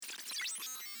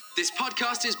This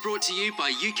podcast is brought to you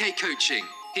by UK Coaching,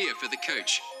 here for the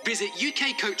coach. Visit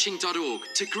ukcoaching.org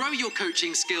to grow your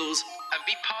coaching skills and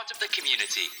be part of the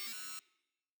community.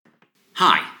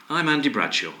 Hi, I'm Andy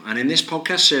Bradshaw, and in this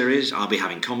podcast series I'll be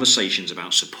having conversations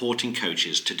about supporting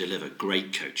coaches to deliver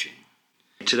great coaching.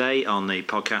 Today on the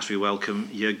podcast we welcome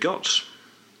Jörg Gotz.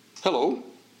 Hello.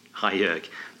 Hi Jörg.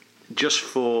 Just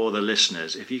for the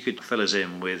listeners, if you could fill us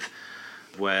in with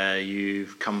where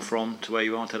you've come from to where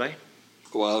you are today.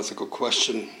 Well, that's a good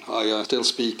question. I still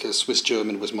speak Swiss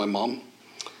German with my mum.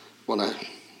 When I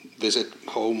visit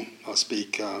home, I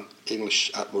speak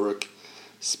English at work,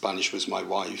 Spanish with my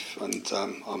wife, and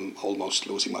I'm almost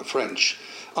losing my French.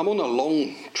 I'm on a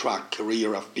long track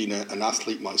career. I've been an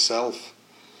athlete myself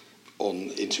on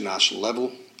international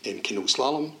level in canoe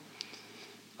slalom.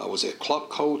 I was a club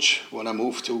coach when I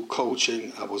moved to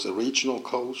coaching. I was a regional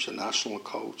coach, a national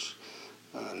coach.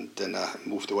 And then I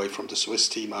moved away from the Swiss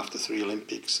team after 3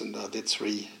 Olympics, and I did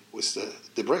 3 with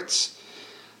the Brits.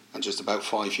 And just about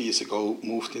 5 years ago,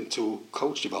 moved into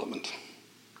coach development.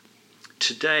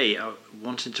 Today, I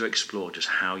wanted to explore just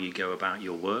how you go about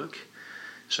your work.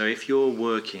 So if you're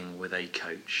working with a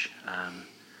coach,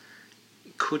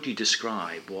 could you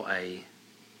describe what a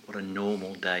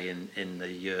normal day in the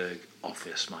Jörg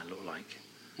office might look like?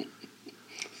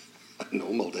 A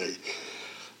normal day?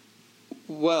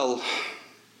 Well,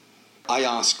 I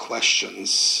ask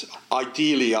questions.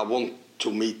 Ideally, I want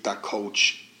to meet that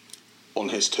coach on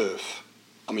his turf.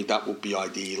 I mean, that would be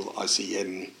ideal. I see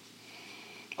him,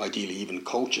 ideally even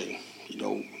coaching,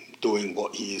 doing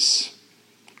what he is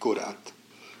good at.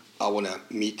 I want to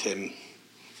meet him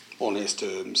on his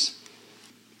terms,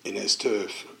 in his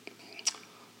turf.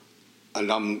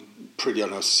 And I'm pretty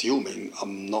unassuming.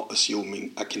 I'm not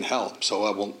assuming I can help. So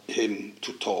I want him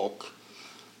to talk.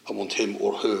 I want him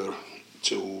or her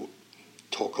to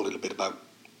talk a little bit about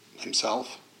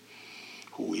himself,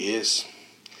 who he is.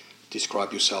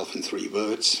 Describe yourself in 3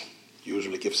 words.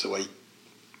 Usually gives away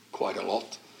quite a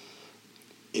lot.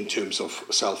 In terms of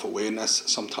self-awareness,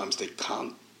 sometimes they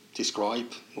can't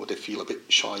describe, or they feel a bit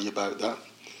shy about that,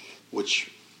 which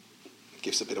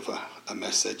gives a bit of a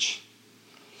message.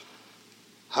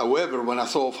 However, when I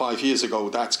thought 5 years ago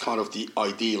that's kind of the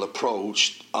ideal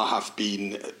approach, I have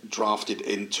been drafted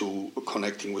into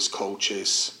connecting with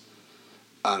coaches,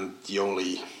 and the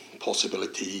only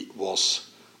possibility was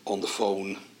on the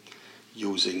phone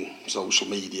using social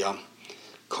media,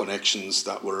 connections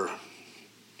that were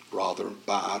rather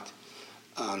bad,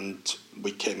 and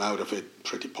we came out of it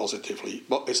pretty positively.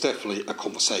 But it's definitely a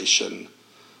conversation,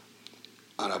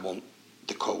 and I want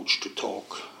the coach to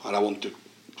talk, and I want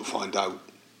to find out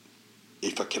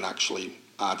if I can actually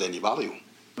add any value.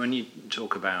 When you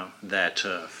talk about their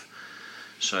turf,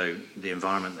 so the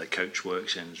environment that coach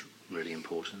works in is really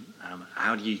important.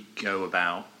 How do you go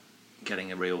about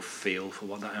getting a real feel for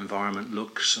what that environment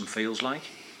looks and feels like?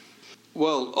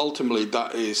 Well, ultimately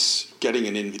that is getting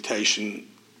an invitation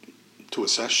to a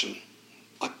session.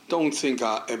 I don't think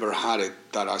I ever had it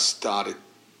that I started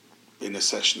in a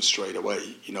session straight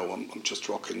away. I'm just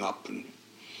rocking up, and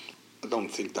I don't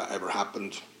think that ever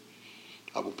happened.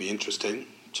 That would be interesting,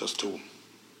 just to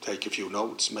take a few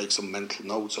notes, make some mental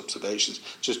notes, observations,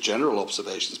 just general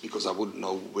observations, because I wouldn't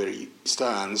know where he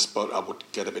stands, but I would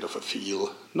get a bit of a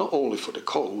feel, not only for the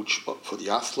coach, but for the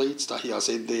athletes that he has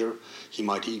in there. He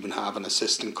might even have an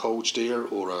assistant coach there,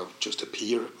 or just a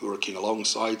peer working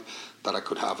alongside, that I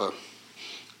could have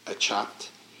a chat.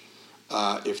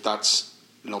 If that's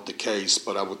not the case,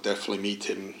 but I would definitely meet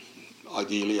him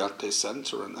ideally at the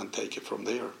centre and take it from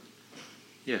there.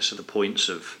 Yeah, so the points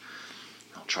of,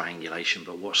 not triangulation,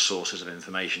 but what sources of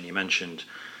information you mentioned,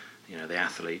 the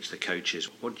athletes, the coaches,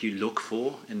 what do you look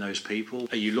for in those people?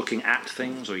 Are you looking at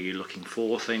things, or are you looking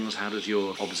for things? How does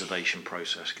your observation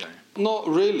process go? Not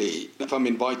really. If I'm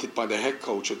invited by the head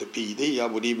coach or the PD, I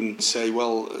would even say,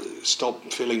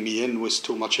 stop filling me in with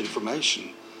too much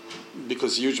information,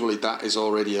 because usually that is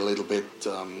already a little bit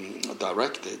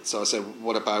directed. So I said,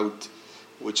 what about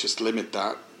we just limit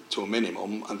that to a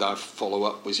minimum, and I follow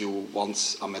up with you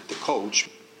once I met the coach.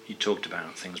 You talked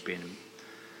about things being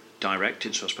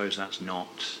directed, so I suppose that's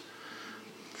not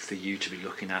for you to be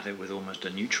looking at it with almost a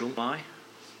neutral eye?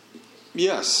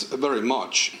 Yes, very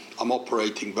much. I'm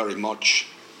operating very much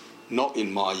not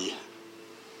in my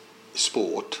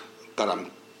sport that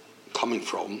I'm coming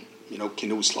from.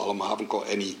 Canoe slalom, I haven't got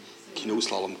any canoe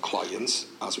slalom clients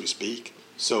as we speak.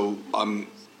 So I'm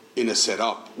in a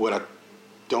setup where I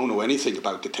don't know anything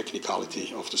about the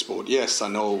technicality of the sport. Yes, I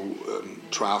know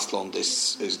triathlon,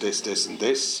 this is this and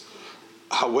this.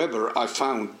 However, I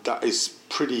found that it's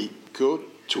pretty good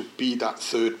to be that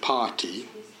third party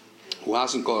who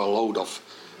hasn't got a load of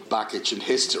baggage and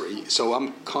history. So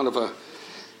I'm kind of a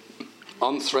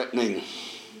unthreatening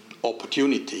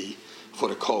opportunity for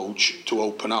the coach to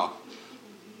open up.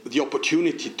 The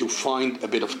opportunity to find a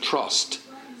bit of trust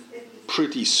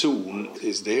pretty soon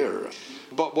is there.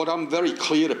 But what I'm very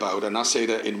clear about, and I say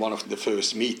that in one of the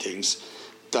first meetings,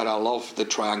 that I love the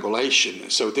triangulation.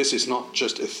 So this is not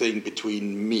just a thing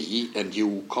between me and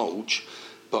you, coach,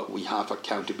 but we have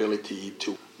accountability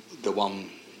to the one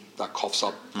that coughs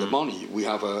up the money. We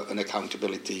have an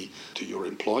accountability to your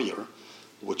employer,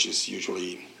 which is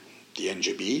usually the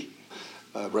NGB,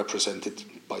 represented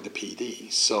by the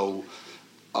PD. So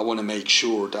I want to make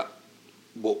sure that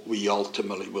what we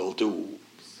ultimately will do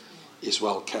is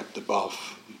well kept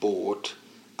above board,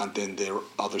 and then there are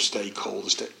other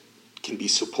stakeholders that can be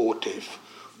supportive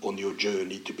on your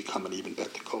journey to become an even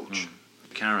better coach.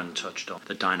 Karen touched on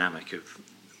the dynamic of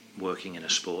working in a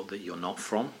sport that you're not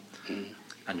from.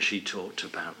 And she talked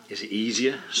about, is it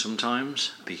easier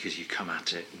sometimes because you come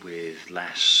at it with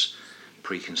less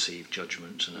preconceived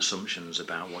judgments and assumptions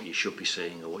about what you should be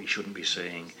seeing or what you shouldn't be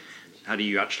seeing? How do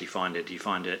you actually find it? Do you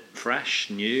find it fresh,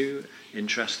 new,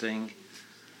 interesting?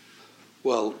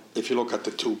 Well, if you look at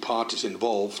the two parties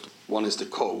involved, one is the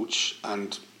coach,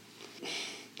 and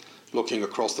looking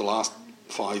across the last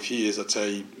 5 years, I'd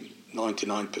say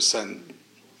 99%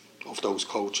 of those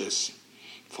coaches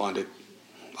find it,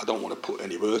 I don't want to put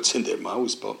any words in their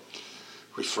mouths, but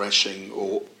refreshing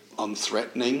or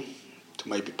unthreatening, to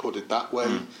maybe put it that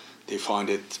way. They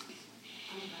find it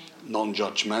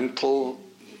non-judgmental.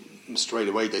 Straight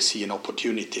away they see an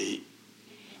opportunity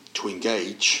to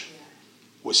engage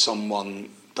with someone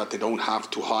that they don't have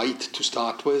to hide to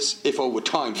start with. If over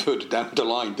time, further down the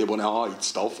line, they want to hide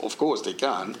stuff, of course they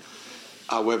can.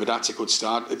 However, that's a good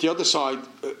start. At the other side,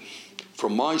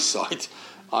 from my side,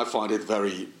 I find it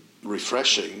very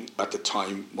refreshing. At the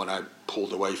time when I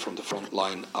pulled away from the front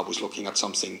line, I was looking at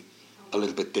something a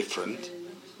little bit different.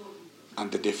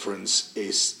 And the difference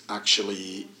is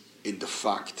actually in the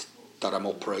fact that I'm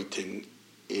operating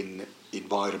in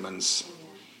environments.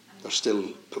 They're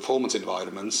still performance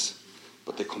environments,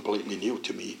 but they're completely new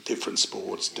to me. Different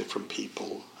sports, different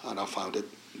people, and I found it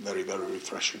very, very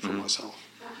refreshing for myself.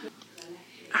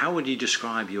 How would you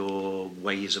describe your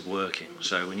ways of working?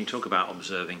 So when you talk about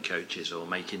observing coaches or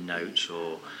making notes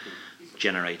or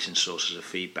generating sources of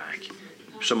feedback,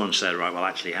 someone said, right, well,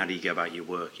 actually, how do you go about your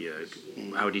work?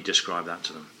 How would you describe that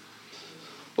to them?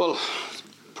 Well,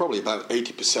 probably about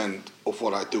 80% of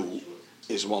what I do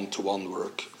is one-to-one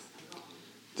work.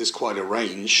 There's quite a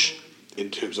range in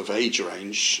terms of age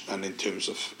range and in terms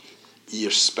of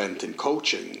years spent in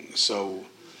coaching. So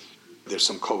there's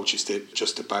some coaches that are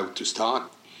just about to start.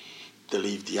 They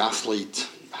leave the athlete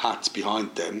hat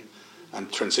behind them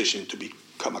and transition to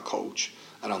become a coach.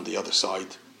 And on the other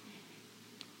side,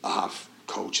 I have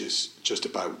coaches just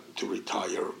about to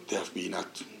retire. They have been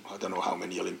at, I don't know how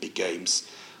many Olympic Games,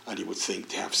 and you would think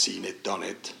they have seen it, done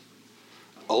it.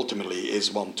 Ultimately, it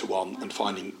is one-to-one and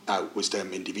finding out with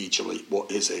them individually what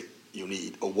is it you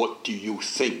need, or what do you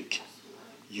think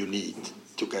you need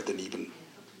to get an even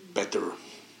better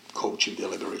coaching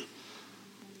delivery.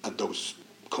 And those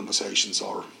conversations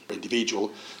are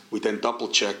individual. We then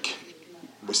double-check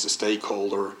with the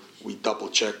stakeholder. We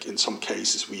double-check, in some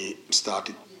cases, we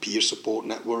started peer support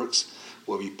networks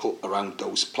where we put around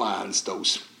those plans,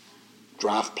 those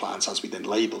draft plans, as we then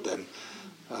label them,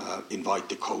 invite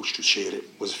the coach to share it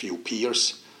with a few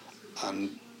peers.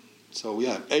 And so,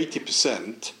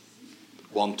 80%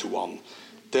 one-to-one.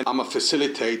 Then I'm a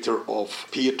facilitator of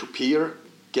peer-to-peer,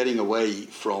 getting away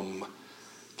from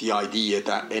the idea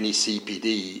that any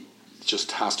CPD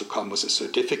just has to come with a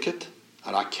certificate.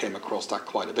 And I came across that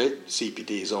quite a bit.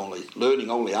 CPD is learning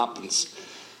only happens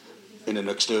in an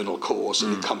external course,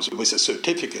 and it comes with a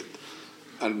certificate.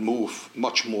 And move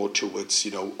much more towards,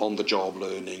 on-the-job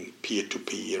learning,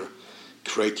 peer-to-peer,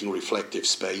 creating reflective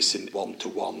space in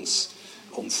one-to-ones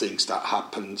on things that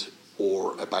happened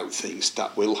or about things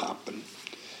that will happen.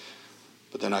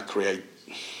 But then I create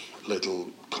little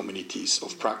communities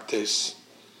of practice,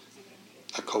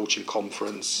 a coaching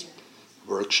conference,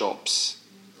 workshops,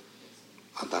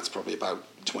 and that's probably about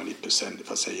 20%.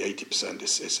 If I say 80%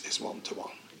 is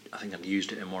one-to-one. I think I've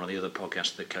used it in one of the other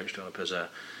podcasts that Coach developed as a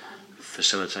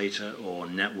facilitator or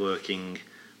networking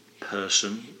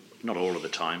person, not all of the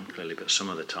time, clearly, but some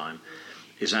of the time.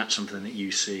 Is that something that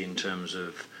you see in terms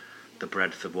of the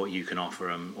breadth of what you can offer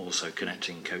and also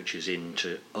connecting coaches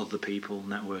into other people,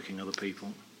 networking other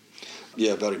people?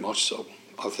 Yeah, very much so.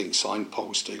 I think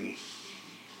signposting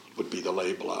would be the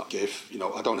label I give.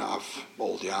 I don't have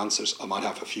all the answers. I might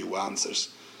have a few answers,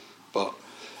 but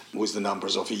with the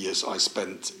numbers of years I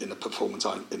spent in a performance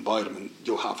environment,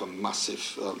 you have a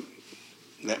massive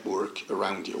network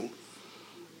around you,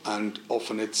 and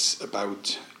often it's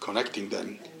about connecting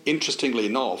them. Interestingly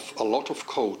enough, a lot of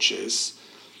coaches,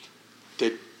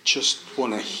 they just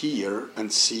want to hear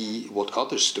and see what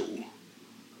others do,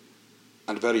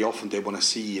 and very often they want to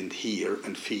see and hear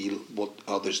and feel what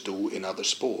others do in other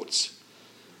sports.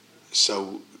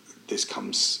 So this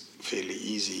comes fairly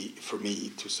easy for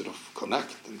me to sort of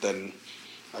connect, and then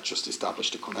I just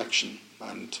established a connection,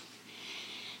 and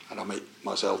I make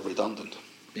myself redundant.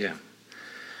 Yeah.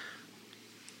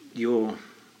 Your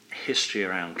history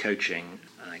around coaching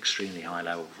at an extremely high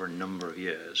level for a number of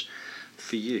years,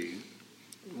 for you,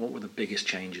 what were the biggest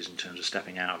changes in terms of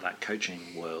stepping out of that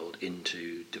coaching world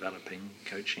into developing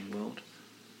coaching world?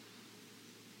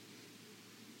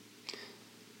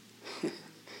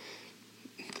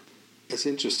 It's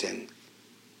interesting.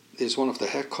 There's one of the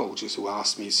head coaches who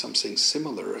asked me something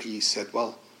similar. He said,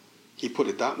 well, he put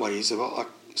it that way. He said, well,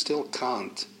 I still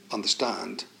can't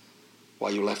understand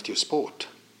why you left your sport.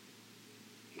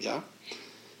 Yeah?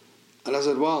 And I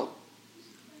said, well,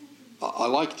 I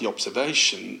like the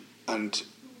observation, and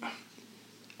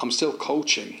I'm still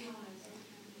coaching.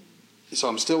 So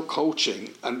I'm still coaching,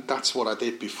 and that's what I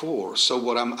did before. So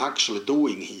what I'm actually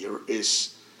doing here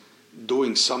is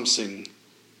doing something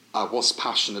I was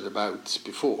passionate about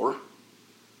before,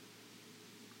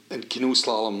 and canoe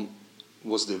slalom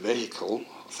was the vehicle.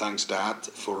 Thanks, Dad,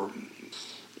 for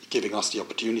giving us the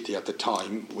opportunity at the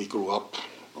time. We grew up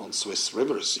on Swiss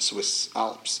rivers, Swiss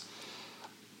Alps.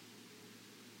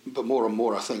 But more and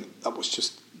more, I think that was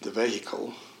just the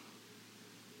vehicle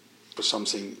for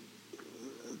something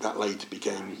that later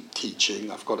became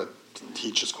teaching. I've got a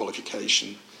teacher's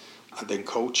qualification and then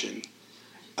coaching.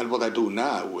 And what I do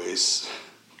now is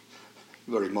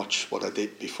very much what I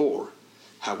did before.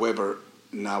 However,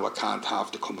 now I can't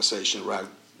have the conversation around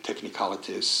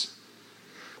technicalities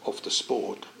of the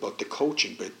sport, but the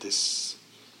coaching bit is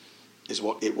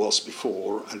what it was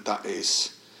before, and that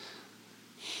is,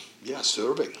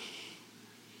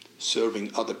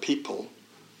 serving other people,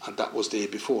 and that was there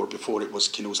before. Before it was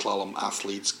canoe slalom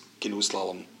athletes, canoe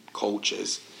slalom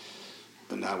coaches,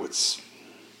 and now it's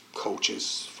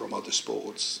coaches from other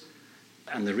sports.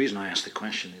 And the reason I ask the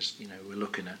question is, we're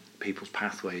looking at people's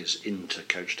pathways into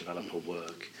coach developer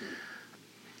work.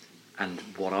 And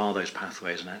what are those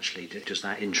pathways? And actually, does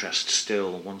that interest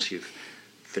still, once you've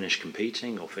finished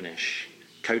competing or finish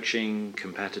coaching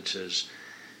competitors,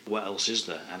 what else is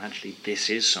there? And actually, this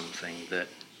is something that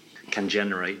can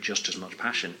generate just as much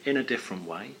passion in a different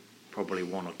way, probably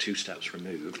one or two steps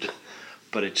removed,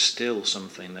 but it's still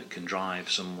something that can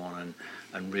drive someone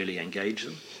and really engage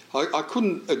them. I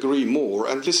couldn't agree more,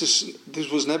 and this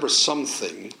was never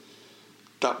something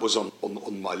that was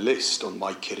on my list, on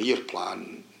my career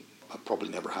plan. I probably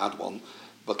never had one,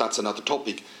 but that's another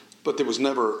topic. But there was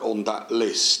never on that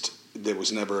list, there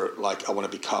was never like, I want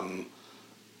to become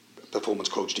a performance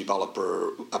coach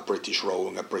developer, a British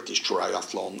rowing, a British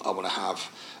triathlon. I want to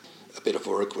have a bit of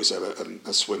work with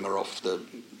a swimmer of the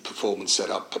performance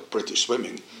setup at British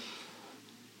swimming.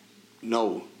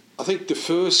 No. I think the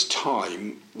first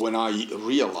time when I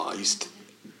realized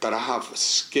that I have a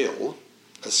skill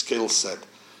set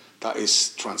that is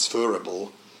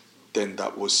transferable, then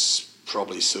that was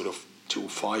probably sort of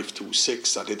 2005,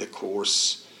 2006. I did a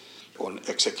course on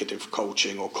executive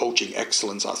coaching or coaching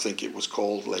excellence, I think it was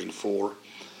called, Lane 4,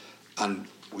 and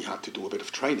we had to do a bit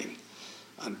of training,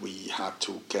 and we had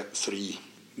to get 3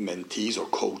 mentees or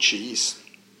coachees,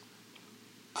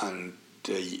 and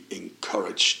they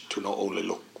encouraged to not only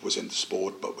look within the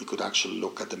sport, but we could actually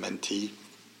look at the mentee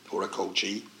or a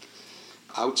coachee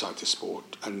outside the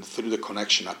sport. And through the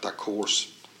connection at that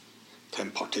course,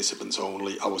 10 participants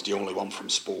only, I was the only one from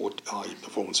sport,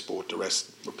 performance sport, the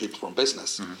rest were people from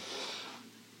business. Mm-hmm.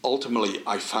 Ultimately,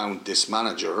 I found this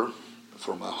manager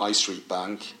from a high street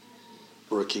bank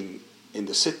working in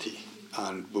the city,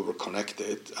 and we were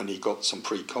connected, and he got some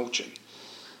free coaching.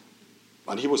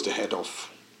 And he was the head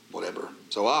of whatever.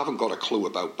 So I haven't got a clue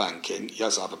about banking.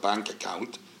 Yes, I have a bank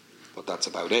account, but that's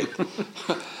about it.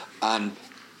 And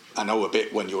I know a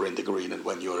bit when you're in the green and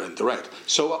when you're in the red.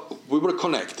 So we were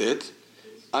connected,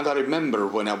 and I remember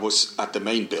when I was at the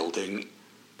main building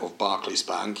of Barclays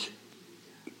Bank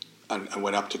and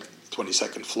went up to the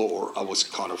 22nd floor, I was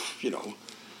kind of,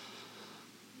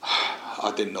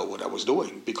 I didn't know what I was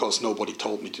doing because nobody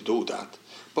told me to do that.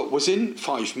 But within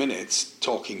 5 minutes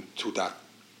talking to that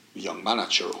young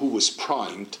manager who was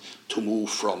primed to move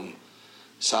from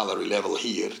salary level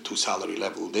here to salary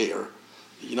level there,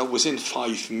 within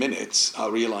 5 minutes I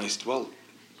realized, well,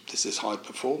 this is high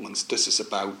performance. This is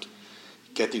about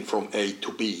getting from A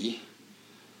to B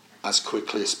as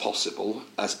quickly as possible,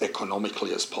 as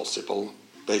economically as possible.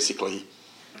 Basically,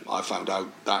 I found out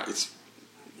that it's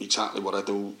exactly what I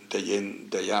do day in,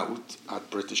 day out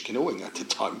at British Canoeing at the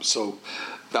time. So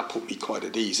that put me quite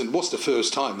at ease. And it was the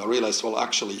first time I realised, well,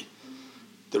 actually,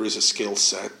 there is a skill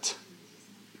set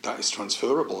that is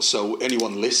transferable. So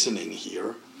anyone listening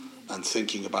here and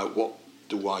thinking about what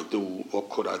do I do, what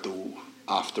could I do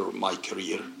after my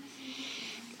career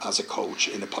as a coach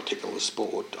in a particular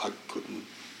sport, I couldn't.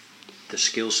 The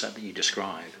skill set that you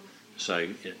describe, so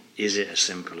is it as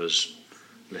simple as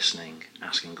listening,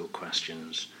 asking good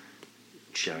questions,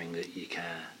 showing that you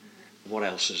care? What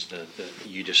else is that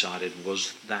you decided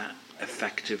was that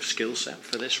effective skill set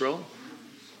for this role?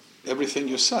 Everything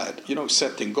you said,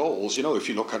 setting goals. If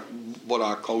you look at what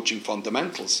are coaching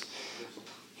fundamentals,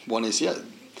 one is,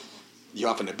 you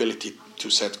have an ability to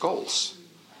set goals.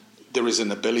 There is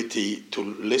an ability to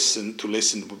listen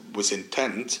with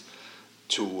intent,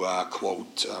 to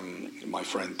quote my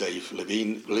friend Dave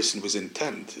Levine, listen with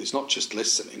intent. It's not just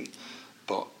listening,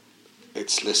 but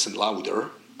it's listen louder,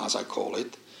 as I call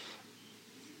it.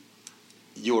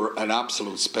 You're an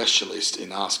absolute specialist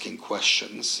in asking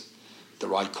questions, the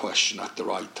right question at the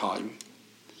right time.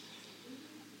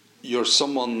 You're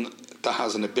someone that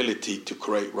has an ability to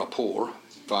create rapport.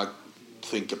 If I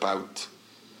think about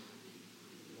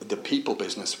the people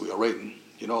business we are in,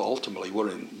 ultimately we're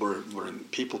in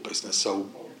people business. So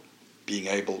being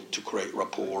able to create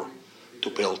rapport, to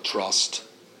build trust,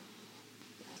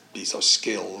 these are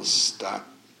skills that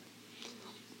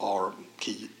are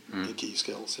key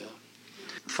skills. Yeah.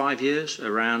 5 years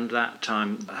around that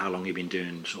time. How long have you been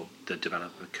doing sort of the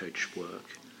developer coach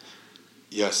work?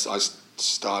 Yes, I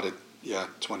started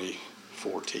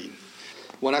 2014.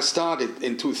 When I started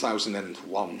in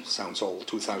 2001, sounds old,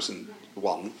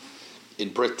 2001, in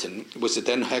Britain, with the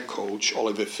then head coach,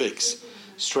 Oliver Fix,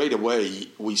 straight away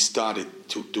we started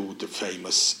to do the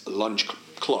famous lunch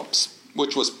clubs,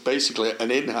 which was basically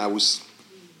an in-house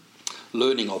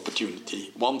learning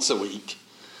opportunity once a week.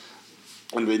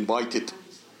 And we invited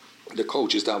the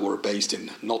coaches that were based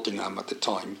in Nottingham at the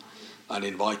time and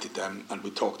invited them, and we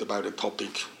talked about a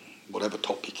topic, whatever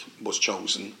topic was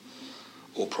chosen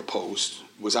or proposed,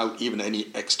 without even any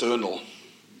external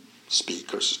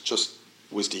speakers, just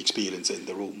with the experience in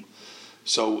the room.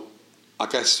 So I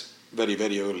guess very,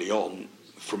 very early on,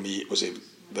 for me, it was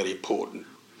very important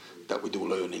that we do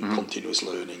learning, continuous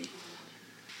learning.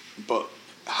 But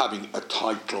having a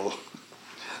title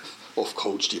of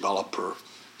coach developer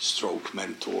 /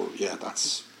 mentor,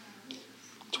 that's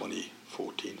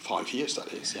 2014, 5 years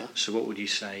that is, yeah. So what would you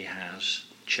say has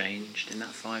changed in that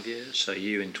 5 years? So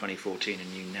you in 2014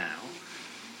 and you now,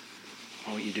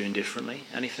 what are you doing differently?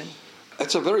 Anything?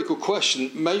 It's a very good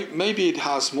question. Maybe it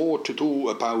has more to do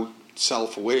about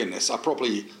self-awareness. I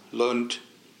probably learned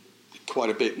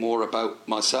quite a bit more about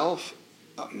myself.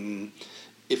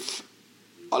 If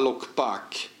I look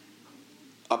back,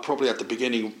 I probably at the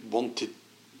beginning wanted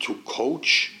to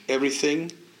coach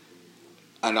everything,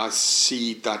 and I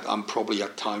see that I'm probably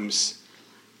at times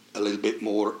a little bit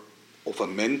more of a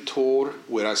mentor,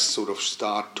 where I sort of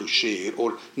start to share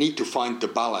or need to find the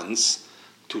balance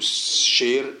to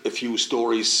share a few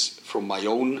stories from my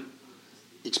own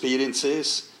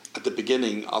experiences. At the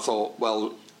beginning, I thought,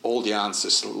 well, all the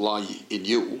answers lie in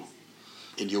you,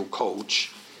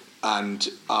 coach, and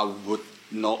I would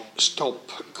not stop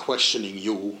questioning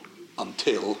you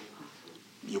until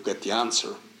you get the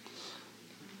answer.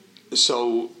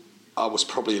 So I was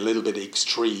probably a little bit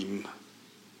extreme,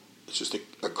 just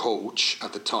a coach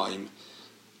at the time,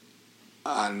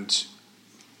 and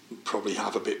probably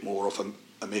have a bit more of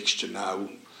a mixture now,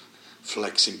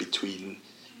 flexing between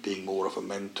being more of a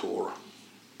mentor,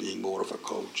 being more of a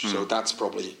coach. So that's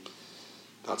probably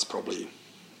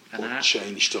what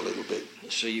changed a little bit.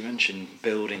 So you mentioned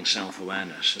building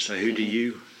self-awareness. So who do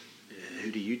you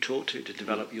talk to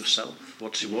develop yourself?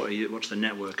 What's the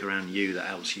network around you that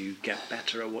helps you get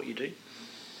better at what you do?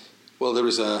 Well, there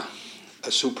is a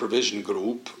supervision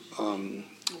group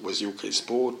with UK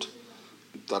Sport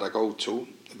that I go to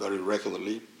very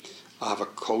regularly. I have a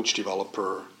coach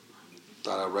developer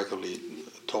that I regularly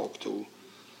talk to,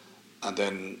 and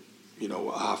then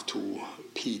I have two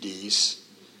PDs,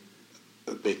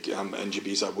 big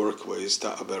NGBs I work with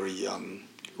that are very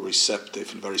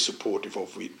receptive and very supportive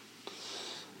of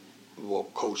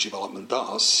what coach development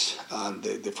does, and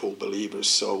they're full believers.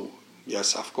 So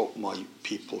yes, I've got my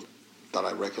people that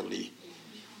I regularly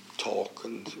talk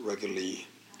and regularly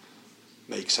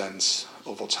make sense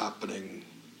of what's happening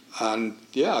And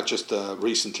yeah, I just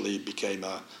recently became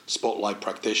a spotlight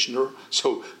practitioner.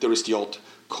 So there is the odd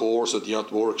course or the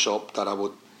odd workshop that I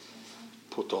would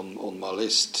put on my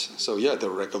list. So yeah, the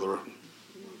regular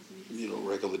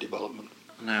development.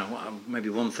 Now, maybe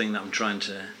one thing that I'm trying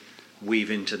to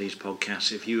weave into these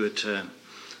podcasts, if you were to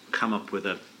come up with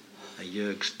a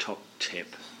Jörg's top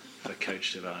tip for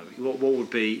coach development, what would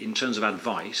be, in terms of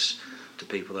advice to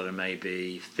people that are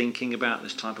maybe thinking about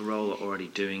this type of role, or already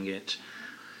doing it,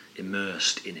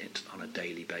 immersed in it on a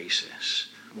daily basis,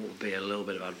 what would be a little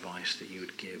bit of advice that you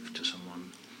would give to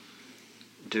someone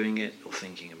doing it or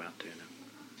thinking about doing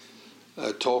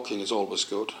it? Talking is always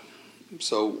good.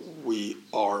 So we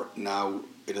are now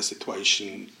in a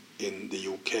situation in the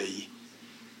UK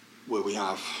where we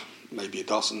have maybe a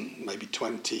dozen, maybe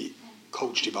 20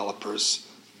 coach developers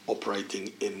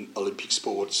operating in Olympic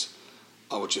sports.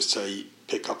 I would just say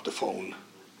pick up the phone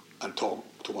and talk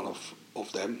to one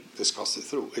of them, discuss it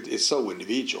through. It is so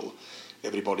individual.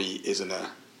 Everybody is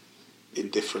in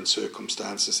different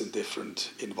circumstances, in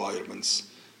different environments.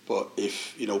 But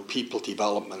if, people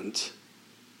development,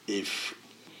 if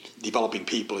developing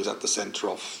people is at the center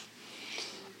of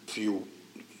you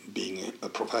being a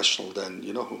professional, then,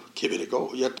 give it a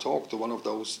go. Yeah, talk to one of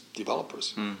those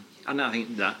developers. And I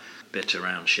think that bit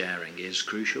around sharing is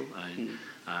crucial.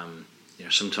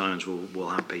 Sometimes we'll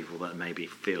have people that maybe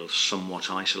feel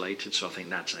somewhat isolated. So I think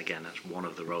that's one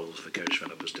of the roles for coach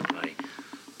developers to play,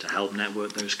 to help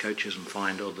network those coaches and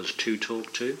find others to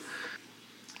talk to.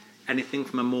 Anything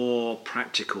from a more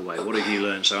practical way? What have you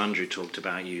learned? So Andrew talked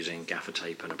about using gaffer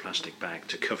tape and a plastic bag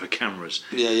to cover cameras.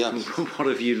 Yeah. What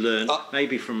have you learned?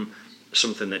 Maybe from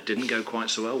something that didn't go quite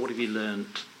so well. What have you learned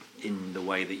in the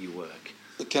way that you work?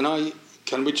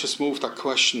 Can we just move that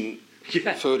question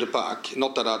further back?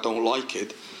 Not that I don't like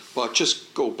it, but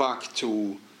just go back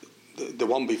to the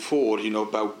one before.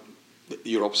 About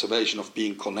your observation of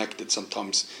being connected,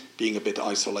 sometimes being a bit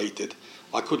isolated.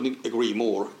 I couldn't agree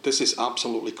more. This is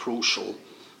absolutely crucial.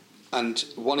 And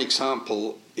one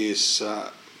example is,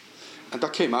 and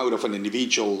that came out of an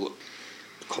individual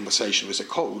conversation with a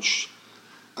coach,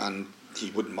 and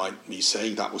he wouldn't mind me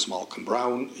saying that was Malcolm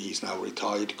Brown. He's now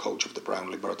retired, coach of the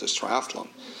Brownlee Brothers Triathlon.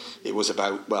 It was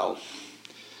about,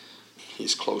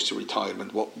 he's close to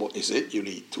retirement. What is it you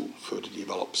need to further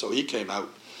develop? So he came out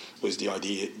with the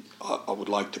idea, I would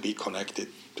like to be connected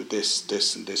to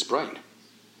this and this brain.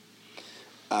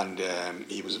 And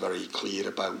he was very clear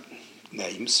about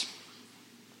names.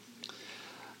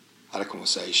 Had a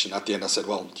conversation. At the end I said,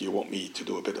 well, do you want me to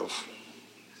do a bit of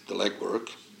the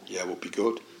legwork? Yeah, would be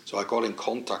good. So I got in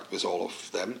contact with all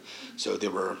of them. So they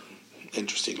were,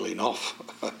 interestingly enough,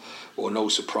 or no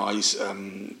surprise,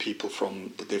 people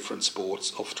from the different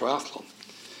sports of triathlon.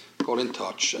 Got in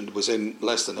touch, and within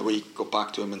less than a week got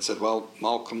back to him and said, well,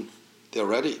 Malcolm, they're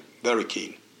ready, very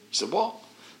keen. He said, what?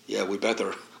 Yeah, we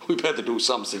better do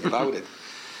something about it.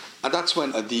 And that's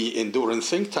when the Endurance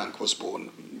Think Tank was born.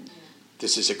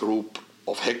 This is a group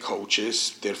of head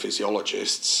coaches, they're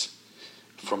physiologists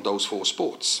from those 4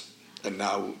 sports. And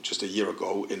now, just a year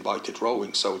ago, invited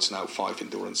rowing, so it's now 5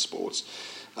 endurance sports.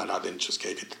 And I then just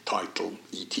gave it the title,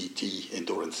 ETT,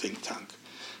 Endurance Think Tank.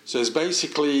 So it's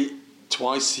basically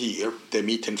twice a year, they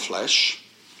meet in flesh.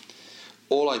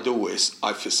 All I do is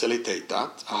I facilitate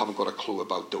that. I haven't got a clue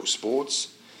about those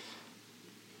sports.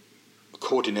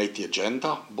 Coordinate the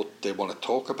agenda, what they want to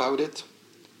talk about it.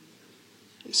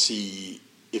 See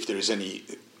if there is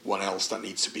anyone else that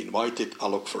needs to be invited. I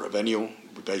look for a venue.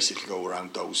 We basically go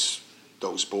around those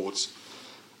boards,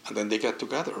 and then they get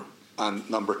together. And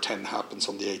number 10 happens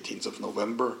on the 18th of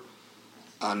November,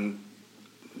 and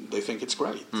they think it's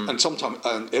great.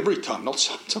 And every time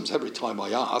I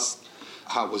ask,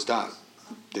 how was that?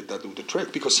 Did that do the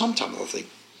trick? Because sometimes I think,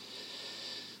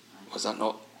 was that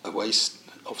not a waste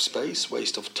of space,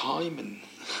 waste of time?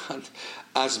 And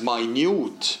as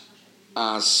minute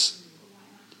as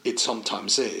it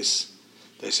sometimes is,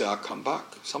 they say, I'll come back.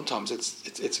 Sometimes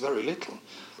it's very little.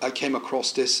 I came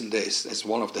across this and this as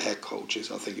one of the head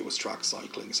coaches, I think it was track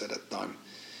cycling, said at the time,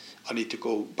 I need to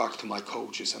go back to my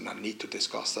coaches and I need to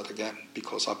discuss that again,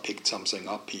 because I picked something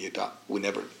up here that we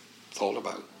never thought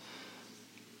about.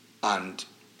 And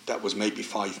that was maybe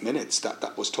 5 minutes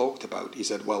that was talked about. He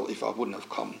said, well, if I wouldn't have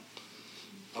come,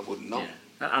 I wouldn't know.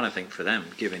 Yeah. And I think for them,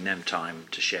 giving them time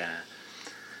to share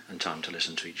and time to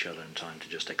listen to each other and time to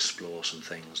just explore some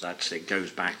things, it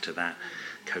goes back to that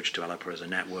coach developer as a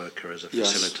networker, as a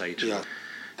facilitator. Yeah.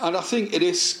 And I think it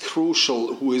is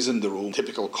crucial who is in the room.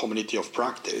 Typical community of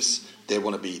practice, they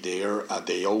want to be there,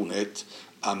 they own it.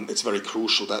 It's very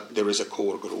crucial that there is a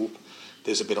core group.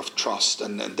 there's a bit of trust,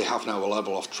 and they have now a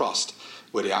level of trust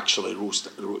where they actually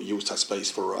use that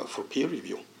space for peer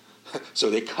review. So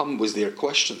they come with their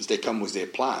questions, they come with their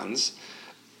plans,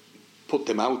 put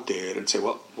them out there and say,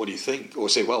 well, what do you think? Or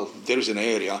say, well, there's an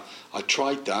area, I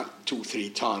tried that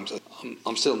 2-3 times,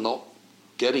 I'm still not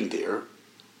getting there.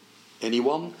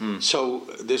 Anyone? So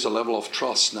there's a level of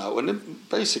trust now. And it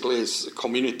basically it's a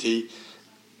community,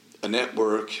 a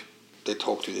network, they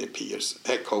talk to their peers,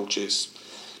 head coaches.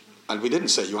 And we didn't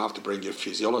say you have to bring your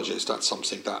physiologist, that's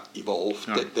something that evolved,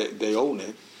 no. They own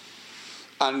it.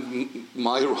 And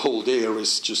my role there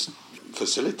is just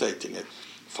facilitating it,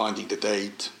 finding the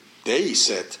date. They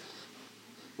said,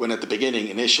 when at the beginning,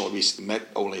 initially, we met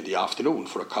only in the afternoon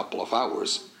for a couple of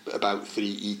hours, about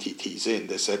 3 ETTs in,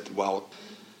 they said, well,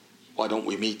 why don't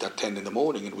we meet at 10 in the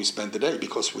morning and we spend the day,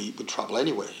 because we would travel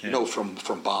anyway,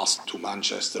 from Bath to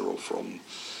Manchester or from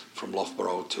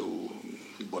Loughborough to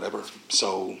whatever.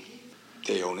 So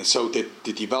they own it. So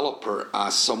the developer,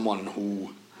 as someone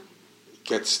who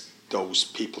gets those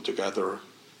people together,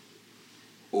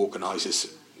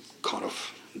 organizes kind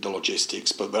of the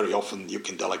logistics, but very often you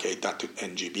can delegate that to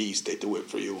NGBs, they do it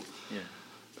for you. Yeah.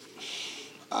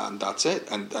 And that's it.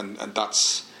 And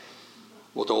that's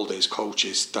what all these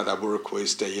coaches that I work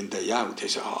with day in, day out, they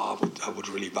say, I would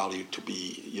really value to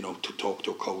be, to talk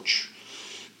to a coach,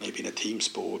 maybe in a team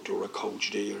sport or a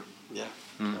coach there. Yeah.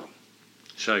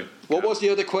 So what was the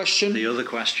other question? The other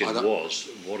question was,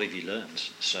 what have you learned?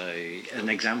 So an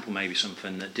example, maybe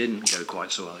something that didn't go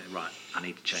quite so well. Right, I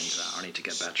need to change that. I need to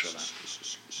get better at that.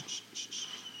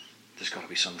 There's got to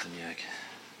be something, Jörg.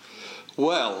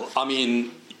 Well, I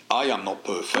mean, I am not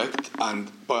perfect,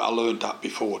 but I learned that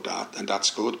before that, and that's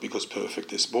good because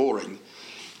perfect is boring.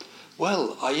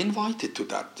 Well, I invited to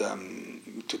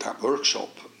that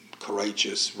workshop,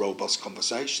 Courageous, Robust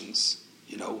Conversations,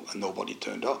 and nobody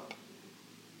turned up.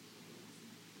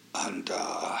 And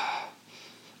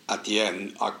at the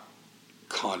end, I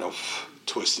kind of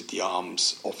twisted the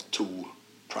arms of 2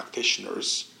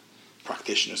 practitioners.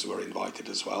 Practitioners were invited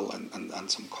as well, and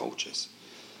some coaches.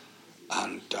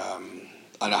 And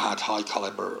I had high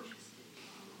caliber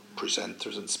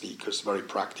presenters and speakers, very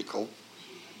practical,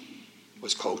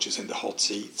 with coaches in the hot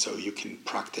seat, so you can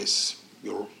practice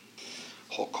your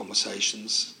hot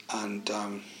conversations. And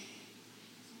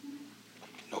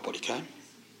nobody came.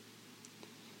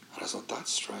 And I thought,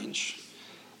 that's strange.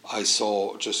 I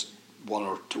saw just 1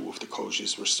 or 2 of the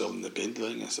coaches were still in the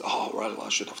building. I said, oh, well, I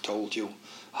should have told you.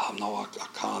 No, I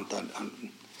can't.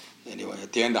 And anyway,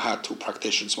 at the end, I had 2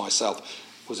 practitioners myself.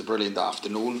 It was a brilliant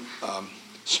afternoon.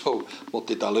 So what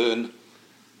did I learn?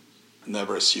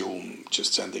 Never assume,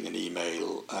 just sending an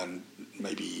email and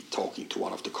maybe talking to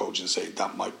one of the coaches and saying,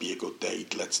 that might be a good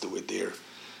date, let's do it there.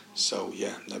 So,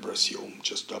 yeah, never assume.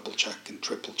 Just double check and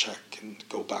triple check and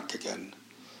go back again.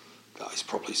 That is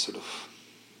probably sort of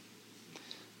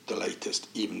the latest,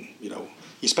 even,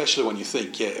 especially when you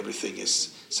think, everything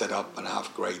is set up and I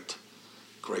have great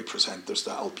presenters,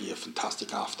 that'll be a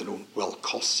fantastic afternoon. Well,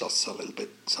 costs us a little bit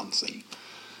something,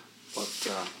 but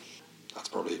that's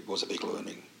probably was a big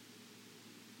learning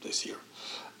this year.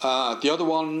 The other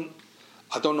one,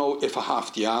 I don't know if I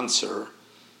have the answer,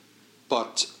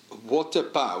 but what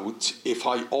about if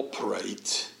I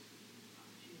operate,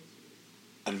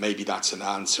 and maybe that's an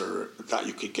answer that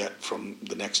you could get from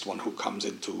the next one who comes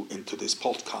into this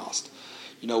podcast.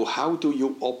 How do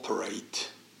you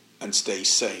operate and stay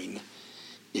sane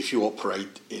if you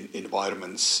operate in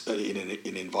environments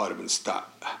in environments that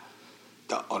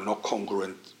are not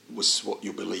congruent with what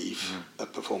you believe a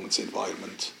performance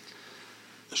environment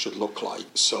should look like?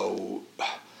 So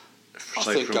I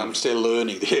think I'm still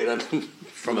learning there.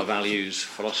 From a values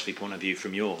philosophy point of view,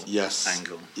 from your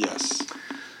angle. Yes.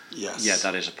 Yeah,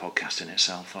 that is a podcast in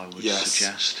itself, I would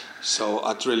suggest. So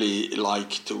I'd really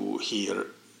like to hear,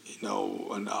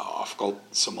 and I've got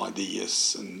some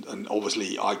ideas, and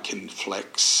obviously I can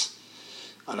flex,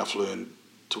 and I've learned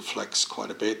to flex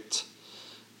quite a bit,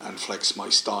 and flex my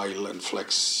style, and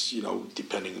flex,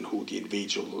 depending on who the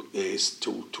individual is,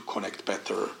 to connect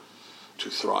better, to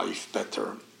thrive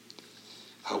better.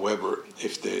 However,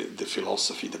 if the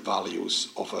philosophy, the values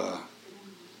of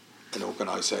an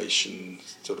organization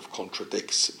sort of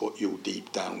contradicts what you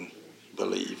deep down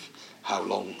believe, how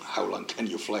long can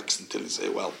you flex until you say,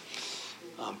 well,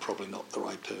 I'm probably not the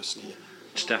right person here?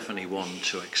 It's definitely one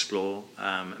to explore,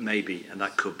 maybe, and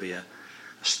that could be a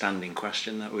standing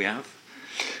question that we have.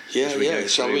 Yeah.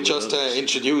 Shall we just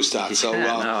introduce that? So,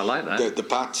 no, I like that. The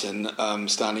pattern,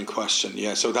 standing question.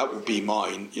 Yeah, so that would be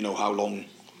mine. How long?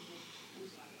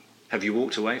 Have you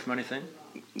walked away from anything?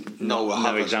 No, I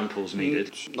haven't. No examples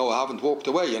needed. No, I haven't walked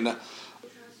away, and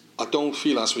I don't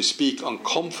feel, as we speak,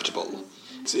 uncomfortable.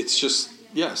 It's just,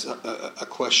 yes, a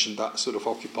question that sort of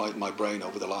occupied my brain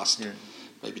over the last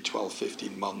maybe 12,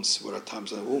 15 months, where at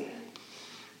times I think, oh,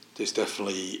 there's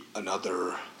definitely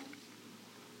another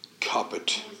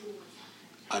cupboard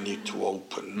I need to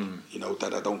open,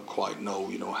 that I don't quite know,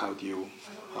 how do you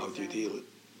deal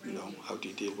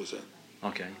with it?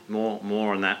 Okay,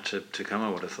 more on that to come, I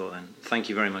would have thought then. Thank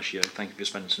you very much, Jörg. Thank you for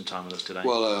spending some time with us today.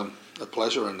 Well, a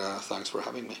pleasure, and thanks for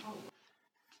having me.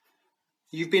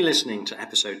 You've been listening to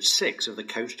episode 6 of the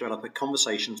Coach Developer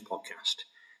Conversations podcast.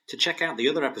 To check out the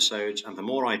other episodes and for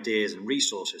more ideas and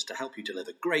resources to help you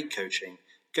deliver great coaching,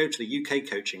 go to the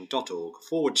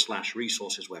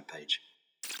ukcoaching.org/resources webpage.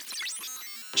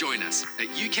 Join us at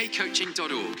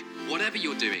ukcoaching.org. Whatever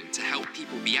you're doing to help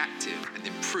people be active and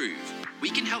improve, we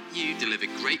can help you deliver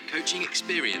great coaching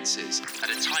experiences at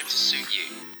a time to suit you.